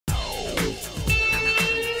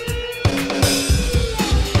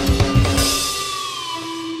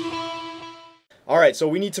Alright, so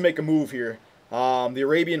we need to make a move here. The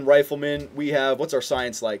Arabian Riflemen, we have, what's our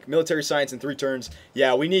science like? Military science in 3 turns.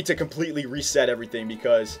 Yeah, we need to completely reset everything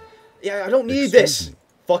because, yeah, I don't need this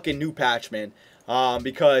fucking new patch, man.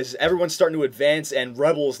 Because everyone's starting to advance and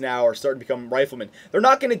rebels now are starting to become riflemen. They're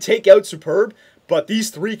not going to take out Superb, but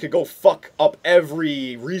these 3 could go fuck up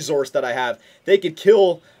every resource that I have. They could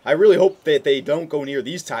kill, I really hope that they don't go near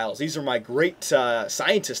these tiles. These are my great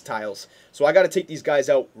scientist tiles. So I got to take these guys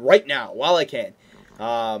out right now while I can.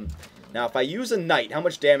 Now, if I use a knight, how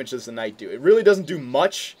much damage does the knight do? It really doesn't do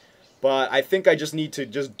much, but I think I just need to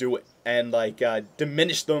just do it and, like,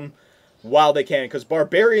 diminish them while they can. Because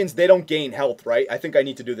barbarians, they don't gain health, right? I think I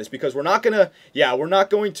need to do this because we're not going to, yeah, we're not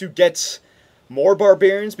going to get more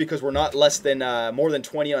barbarians because we're not less than, more than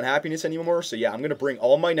 20 on happiness anymore. So, yeah, I'm going to bring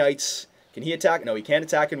all my knights. Can he attack? No, he can't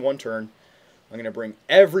attack in 1 turn. I'm going to bring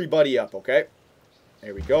everybody up, okay?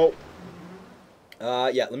 There we go.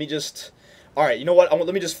 Yeah, let me just... Alright, you know what?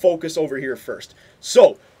 Let me just focus over here first.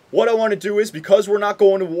 So, what I want to do is, because we're not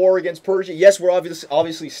going to war against Persia, yes, we're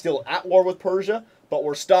obviously still at war with Persia, but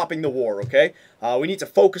we're stopping the war, okay? We need to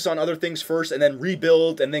focus on other things first, and then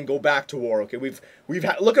rebuild, and then go back to war, okay?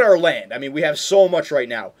 Look at our land. I mean, we have so much right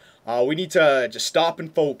now. We need to just stop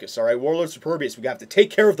and focus, alright? Warlord Superbius, we have to take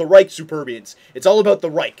care of the Reich Superbians. It's all about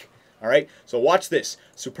the Reich. Alright, so watch this.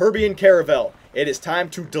 Superbian Caravel. It is time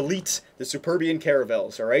to delete the Superbian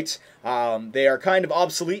Caravels, alright? They are kind of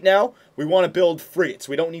obsolete now. We want to build frigates.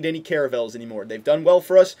 We don't need any Caravels anymore. They've done well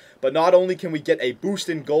for us, but not only can we get a boost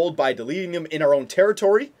in gold by deleting them in our own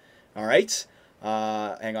territory, alright?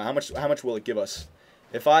 Hang on, how much will it give us?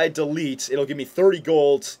 If I delete, it'll give me 30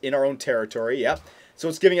 gold in our own territory, yep. So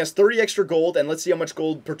it's giving us 30 extra gold, and let's see how much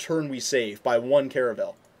gold per turn we save by 1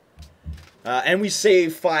 Caravel. And we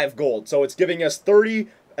save 5 gold. So it's giving us 30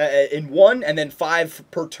 in 1 and then 5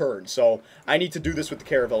 per turn. So I need to do this with the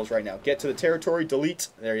Caravels right now. Get to the territory, delete.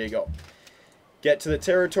 There you go. Get to the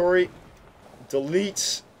territory,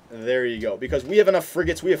 delete. There you go. Because we have enough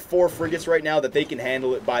frigates. We have 4 frigates right now that they can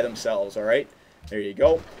handle it by themselves. Alright? There you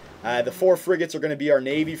go. The 4 frigates are going to be our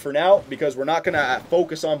navy for now. Because we're not going to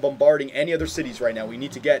focus on bombarding any other cities right now. We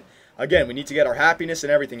need to get, again, we need to get our happiness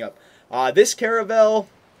and everything up. This Caravel...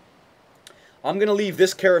 I'm going to leave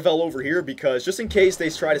this Caravel over here because just in case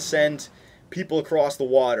they try to send people across the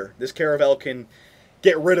water, this Caravel can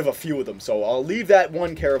get rid of a few of them. So I'll leave that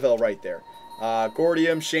 1 Caravel right there.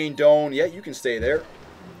 Gordium, Shane Doan, yeah, you can stay there.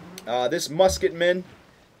 This Musketman,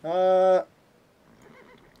 yeah,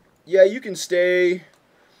 you can stay.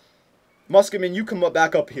 Musketman, you come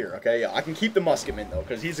back up here, okay? Yeah, I can keep the Musketman, though,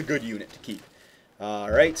 because he's a good unit to keep.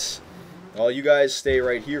 Alright. All you guys stay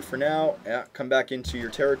right here for now. Yeah, come back into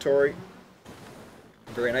your territory.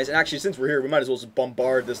 Very nice. And actually, since we're here, we might as well just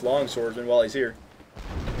bombard this longswordsman while he's here.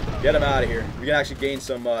 Get him out of here. We can actually gain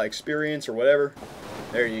some experience or whatever.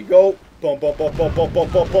 There you go. Boom, boom, boom, boom, boom,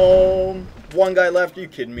 boom, boom, boom. 1 guy left. Are you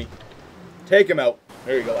kidding me? Take him out.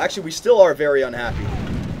 There you go. Actually, we still are very unhappy.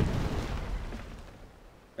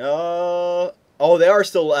 Oh, they are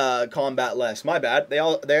still combat less. My bad.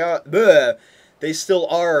 They still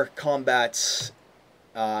are combat.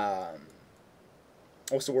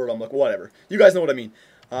 What's the word I'm looking? Whatever. You guys know what I mean.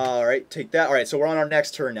 Alright, take that. Alright, so we're on our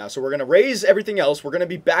next turn now. So we're going to raise everything else. We're going to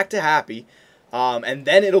be back to happy. And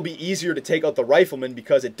then it'll be easier to take out the riflemen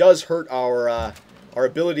because it does hurt our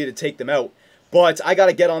ability to take them out. But I got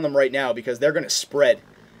to get on them right now because they're going to spread.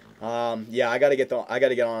 Yeah, I got to get on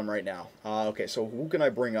them right now. Okay, so who can I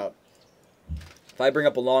bring up? If I bring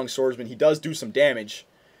up a long swordsman, he does do some damage.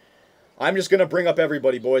 I'm just going to bring up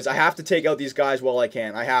everybody, boys. I have to take out these guys while I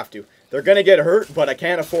can. I have to. They're going to get hurt, but I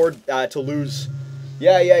can't afford to lose.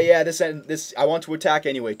 Yeah. This. I want to attack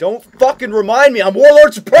anyway. Don't fucking remind me. I'm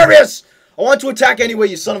Warlord Superbius. I want to attack anyway,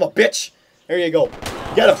 you son of a bitch. There you go.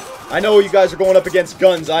 Get him. I know you guys are going up against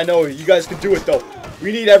guns. I know. You guys can do it, though.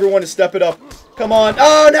 We need everyone to step it up. Come on.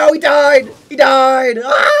 Oh, no, he died. He died.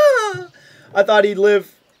 Ah! I thought he'd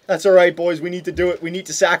live. That's all right, boys. We need to do it. We need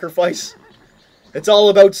to sacrifice. It's all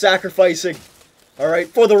about sacrificing. Alright,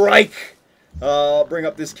 for the Reich. I'll bring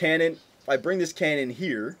up this cannon. If I bring this cannon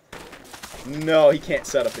here... No, he can't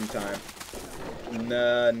set up in time.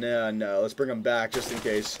 No. Let's bring him back just in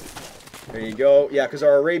case. There you go. Yeah, because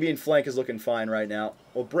our Arabian flank is looking fine right now.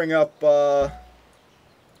 We'll bring up... You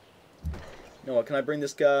know what, can I bring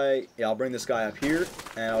this guy? Yeah, I'll bring this guy up here.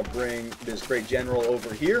 And I'll bring this great general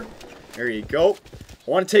over here. There you go.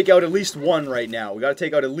 I want to take out at least 1 right now. We got to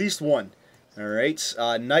take out at least 1. Alright,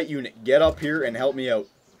 Knight unit, get up here and help me out.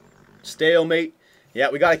 Stalemate. Yeah,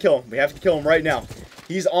 we gotta kill him. We have to kill him right now.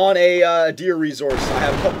 He's on a deer resource. I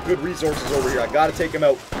have a couple good resources over here. I gotta take him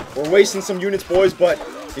out. We're wasting some units, boys, but,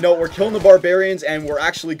 you know, we're killing the barbarians and we're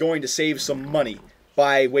actually going to save some money.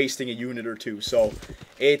 by wasting a unit or two. So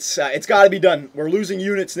it's got to be done. We're losing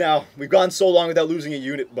units now. We've gone so long without losing a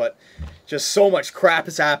unit, but just so much crap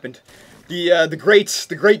has happened. The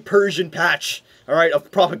great Persian patch, all right, of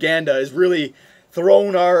propaganda has really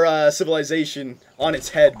thrown our civilization on its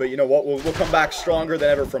head. But you know what? We'll come back stronger than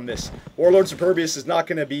ever from this. Warlord Superbius is not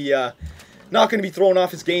gonna be thrown off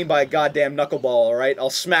his game by a goddamn knuckleball. All right, I'll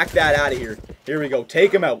smack that out of here. Here we go.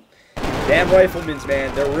 Take him out. Damn riflemen,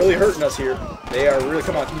 man. They're really hurting us here. They are really...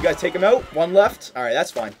 Come on, can you guys take him out? One left? Alright,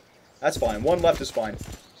 that's fine. That's fine. One left is fine.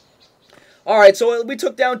 Alright, so we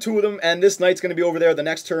took down 2 of them, and this knight's going to be over there the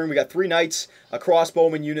next turn. We got 3 knights, a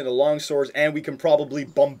crossbowman unit, a longswords, and we can probably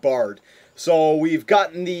bombard. So we've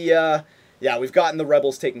gotten the... we've gotten the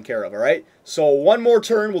rebels taken care of, alright? So one more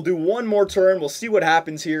turn. We'll do one more turn. We'll see what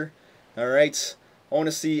happens here. Alright. I want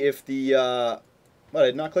to see if the... What, I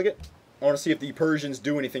did not click it? I want to see if the Persians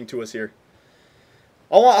do anything to us here.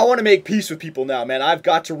 I want to make peace with people now, man. I've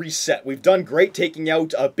got to reset. We've done great taking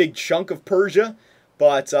out a big chunk of Persia,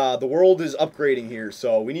 but the world is upgrading here,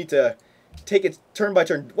 so we need to take it turn by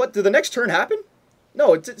turn. What, did the next turn happen?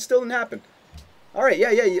 No, it still didn't happen. Alright,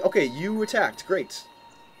 yeah, okay, you attacked. Great.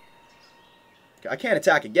 I can't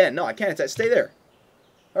attack again. No, I can't attack. Stay there.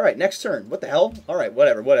 Alright, next turn. What the hell? Alright,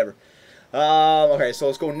 whatever. Okay, so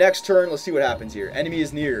let's go next turn. Let's see what happens here. Enemy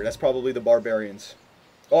is near. That's probably the barbarians.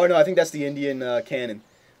 Oh, no, I think that's the Indian cannon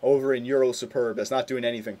over in Euro Superb. That's not doing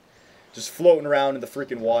anything. Just floating around in the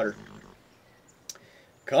freaking water.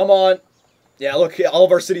 Come on. Yeah, look, all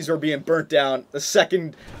of our cities are being burnt down. The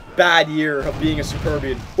second bad year of being a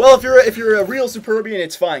Superbian. Well, if you're a real Superbian,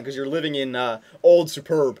 it's fine, because you're living in old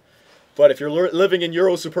Superb. But if you're living in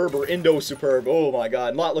Euro Superb or Indo Superb, oh my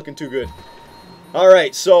god, not looking too good.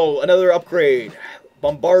 Alright, so another upgrade.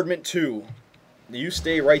 Bombardment 2. You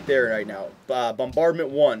stay right there right now. Bombardment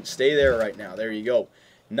 1. Stay there right now. There you go.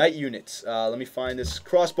 Knight units. Let me find this.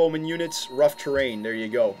 Crossbowman units. Rough terrain. There you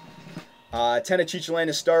go. Tenochtitlan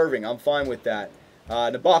is starving. I'm fine with that.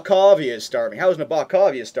 Nabokovia is starving. How is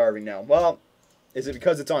Nabokovia starving now? Well, is it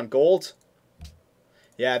because it's on gold?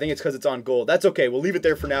 Yeah, I think it's because it's on gold. That's okay. We'll leave it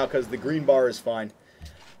there for now because the green bar is fine.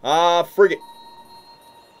 Frigate.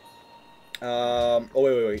 Oh,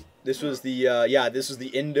 wait. This was the, this was the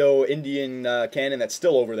Indo-Indian cannon that's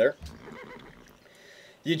still over there.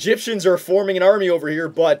 The Egyptians are forming an army over here,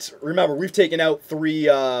 but remember, we've taken out 3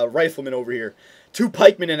 riflemen over here. 2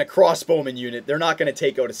 pikemen and a crossbowman unit. They're not going to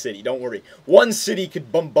take out a city, don't worry. 1 city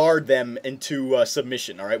could bombard them into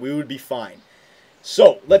submission, alright? We would be fine.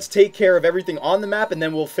 So, let's take care of everything on the map, and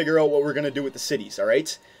then we'll figure out what we're going to do with the cities,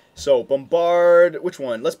 alright? So, bombard, which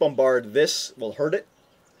one? Let's bombard this. We'll hurt it.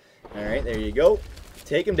 Alright, there you go.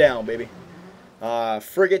 Take him down, baby.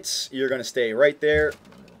 Frigates, you're going to stay right there.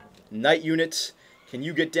 Knight units, can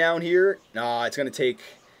you get down here? Nah, it's going to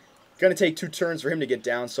take 2 turns for him to get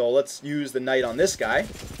down, so let's use the knight on this guy.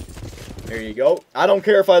 There you go. I don't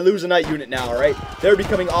care if I lose a knight unit now, alright? They're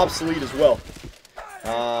becoming obsolete as well.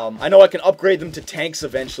 I know I can upgrade them to tanks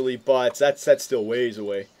eventually, but that's still ways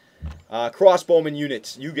away. Crossbowman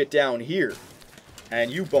units, you get down here. And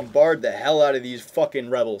you bombard the hell out of these fucking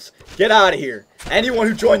rebels. Get out of here. Anyone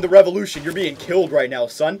who joined the revolution, you're being killed right now,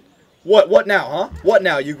 son. What now, huh? What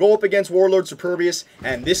now? You go up against Warlord Superbius,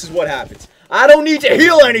 and this is what happens. I don't need to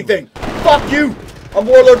heal anything. Fuck you. I'm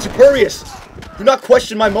Warlord Superbius. Do not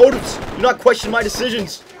question my motives. Do not question my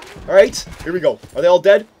decisions. Alright, here we go. Are they all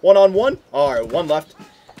dead? 1-on-1? Alright, 1 left.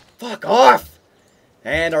 Fuck off.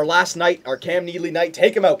 And our last knight, our Cam Neely knight.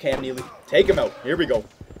 Take him out, Cam Neely. Take him out. Here we go.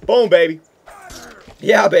 Boom, baby.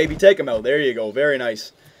 Yeah, baby, take him out. There you go. Very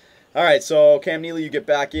nice. Alright, so Cam Neely, you get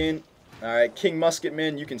back in. Alright, King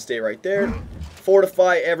Musketman, you can stay right there.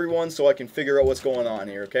 Fortify everyone so I can figure out what's going on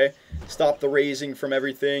here, okay? Stop the raising from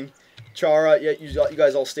everything. Chara, yeah, you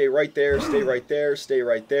guys all stay right there. Stay right there. Stay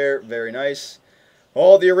right there. Very nice.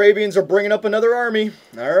 Oh, the Arabians are bringing up another army.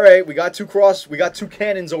 Alright, we got 2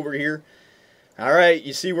 cannons over here. Alright,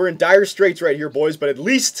 you see, we're in dire straits right here, boys, but at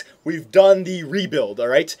least we've done the rebuild,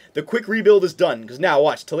 alright? The quick rebuild is done, because now,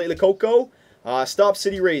 watch, Tlatlakoko, stop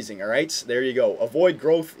city raising, alright? There you go. Avoid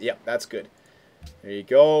growth, yep, that's good. There you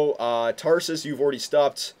go. Tarsus, you've already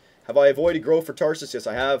stopped. Have I avoided growth for Tarsus? Yes,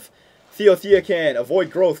 I have. Theotihuacan, avoid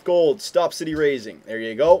growth, gold, stop city raising. There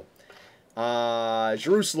you go.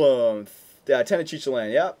 Jerusalem,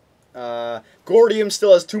 Tenochtitlan, yep. Gordium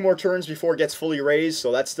still has 2 more turns before it gets fully raised,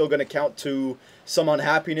 so that's still going to count to some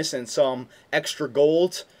unhappiness and some extra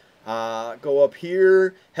gold. Go up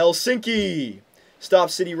here. Helsinki. Stop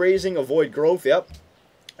city raising, avoid growth, yep.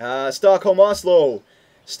 Stockholm Oslo.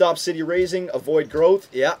 Stop city raising, avoid growth,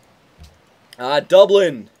 yep.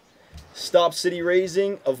 Dublin. Stop city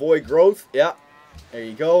raising, avoid growth, yep. There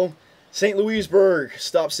you go. St. Louisburg,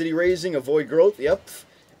 stop city raising, avoid growth. Yep.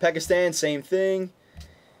 Pakistan, same thing.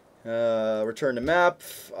 Return to map.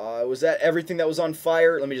 Was that everything that was on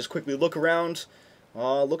fire? Let me just quickly look around.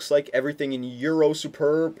 Looks like everything in Euro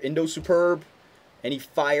Superb, Indo Superb. Any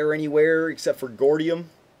fire anywhere except for Gordium?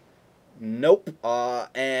 Nope.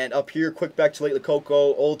 And up here, quick back to Lake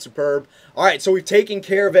Lococo, Old Superb. Alright, so we've taken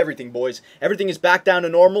care of everything, boys. Everything is back down to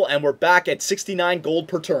normal, and we're back at 69 gold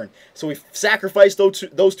per turn. So we've sacrificed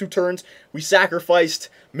those two turns. We sacrificed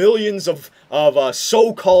millions of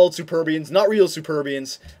so-called Superbians, not real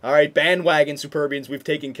Superbians. Alright, bandwagon Superbians we've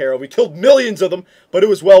taken care of. We killed millions of them, but it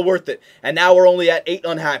was well worth it. And now we're only at 8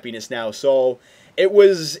 unhappiness now, so it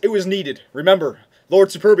was needed. Remember, Lord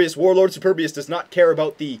Superbius, Warlord Superbius, does not care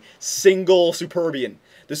about the single Superbian.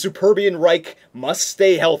 The Superbian Reich must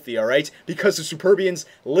stay healthy, alright? Because the Superbians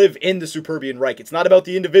live in the Superbian Reich. It's not about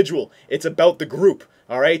the individual, it's about the group,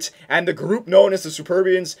 alright? And the group known as the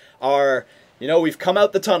Superbians are, you know, we've come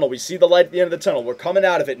out the tunnel. We see the light at the end of the tunnel. We're coming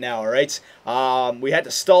out of it now, alright? We had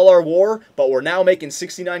to stall our war, but we're now making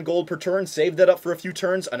 69 gold per turn. Saved that up for a few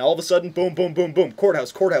turns, and all of a sudden, boom, boom, boom, boom.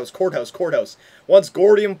 Courthouse, courthouse, courthouse, courthouse. Once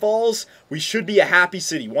Gordium falls, we should be a happy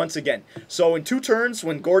city once again. So in 2 turns,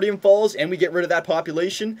 when Gordium falls and we get rid of that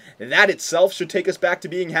population, that itself should take us back to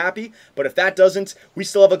being happy. But if that doesn't, we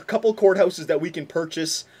still have a couple courthouses that we can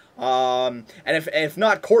purchase. And if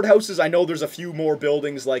not courthouses, I know there's a few more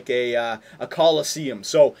buildings like a Coliseum.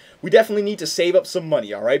 So we definitely need to save up some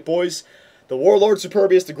money, alright, boys? The Warlord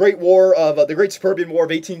Superbius, the Great Superbian War of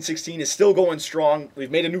 1816 is still going strong.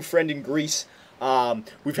 We've made a new friend in Greece.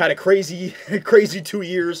 We've had a crazy 2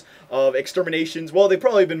 years of exterminations. Well, they've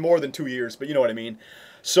probably been more than 2 years, but you know what I mean.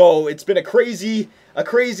 So it's been a crazy, I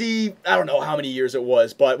don't know how many years it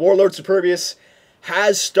was, but Warlord Superbius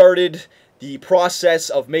has started the process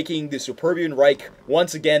of making the Superbian Reich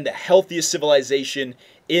once again the healthiest civilization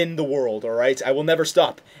in the world, alright? I will never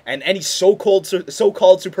stop. And any so-called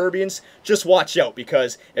Superbians, just watch out,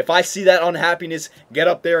 because if I see that unhappiness get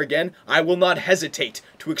up there again, I will not hesitate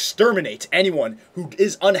to exterminate anyone who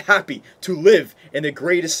is unhappy to live in the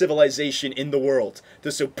greatest civilization in the world. The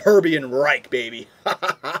Superbian Reich, baby. Ha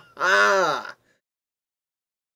ha ha ha!